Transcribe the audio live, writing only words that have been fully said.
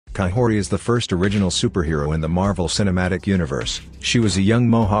Kahhori is the first original superhero in the Marvel Cinematic Universe. She was a young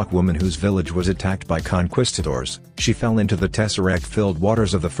Mohawk woman whose village was attacked by conquistadors. She fell into the Tesseract-filled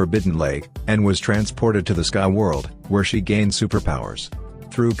waters of the Forbidden Lake, and was transported to the Sky World, where she gained superpowers.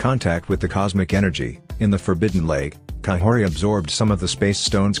 Through contact with the cosmic energy, in the Forbidden Lake, Kahhori absorbed some of the Space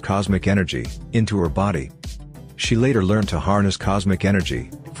Stone's cosmic energy, into her body. She later learned to harness cosmic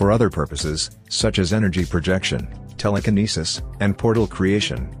energy, for other purposes, such as energy projection, telekinesis, and portal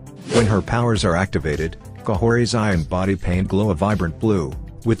creation. When her powers are activated, Kahhori's eye and body paint glow a vibrant blue.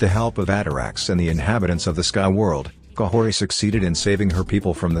 With the help of Atarax and the inhabitants of the Sky World, Kahhori succeeded in saving her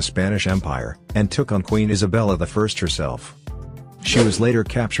people from the Spanish Empire, and took on Queen Isabella I herself. She was later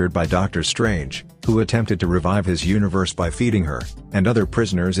captured by Doctor Strange, who attempted to revive his universe by feeding her, and other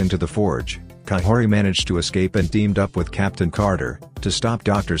prisoners into the Forge. Kahhori managed to escape and teamed up with Captain Carter, to stop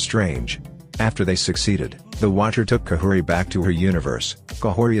Doctor Strange. After they succeeded, the Watcher took Kahhori back to her universe.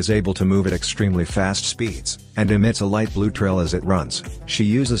 Kahhori is able to move at extremely fast speeds, and emits a light blue trail as it runs. She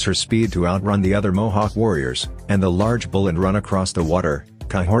uses her speed to outrun the other Mohawk warriors, and the large bull and run across the water.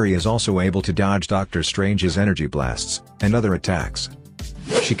 Kahhori is also able to dodge Doctor Strange's energy blasts, and other attacks.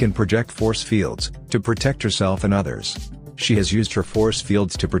 She can project force fields, to protect herself and others. She has used her force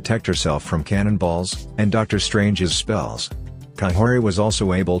fields to protect herself from cannonballs, and Doctor Strange's spells. Kahhori was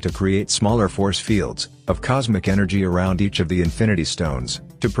also able to create smaller force fields, of cosmic energy around each of the Infinity Stones,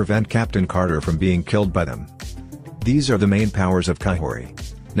 to prevent Captain Carter from being killed by them. These are the main powers of Kahhori.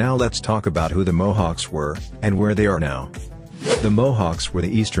 Now let's talk about who the Mohawks were, and where they are now. The Mohawks were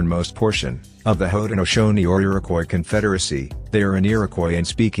the easternmost portion, of the Haudenosaunee or Iroquois Confederacy. They are an Iroquois and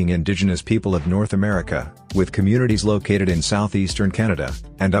speaking indigenous people of North America, with communities located in southeastern Canada,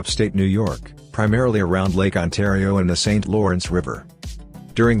 and upstate New York, primarily around Lake Ontario and the St. Lawrence River.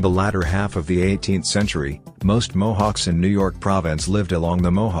 During the latter half of the 18th century, most Mohawks in New York Province lived along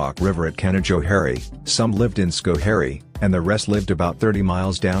the Mohawk River at Canajoharie, some lived in Schoharie, and the rest lived about 30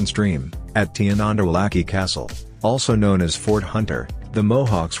 miles downstream, at Tionondaolackee Castle, also known as Fort Hunter. The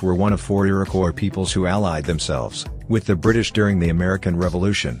Mohawks were one of 4 Iroquois peoples who allied themselves with the British during the American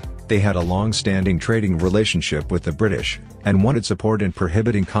Revolution. They had a long-standing trading relationship with the British, and wanted support in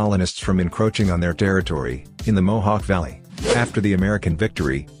prohibiting colonists from encroaching on their territory, in the Mohawk Valley. After the American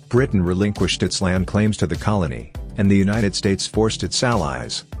victory, Britain relinquished its land claims to the colony, and the United States forced its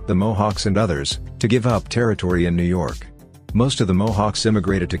allies, the Mohawks and others, to give up territory in New York. Most of the Mohawks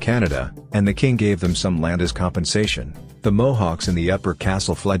immigrated to Canada, and the king gave them some land as compensation. The Mohawks in the Upper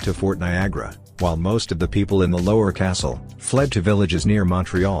Castle fled to Fort Niagara, while most of the people in the Lower Castle fled to villages near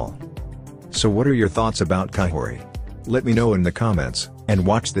Montreal. So what are your thoughts about Kahhori? Let me know in the comments, and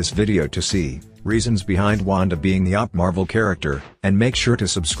watch this video to see reasons behind Wanda being the top Marvel character, and make sure to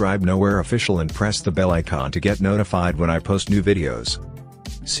subscribe Knowhere Official and press the bell icon to get notified when I post new videos.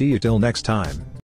 See you till next time.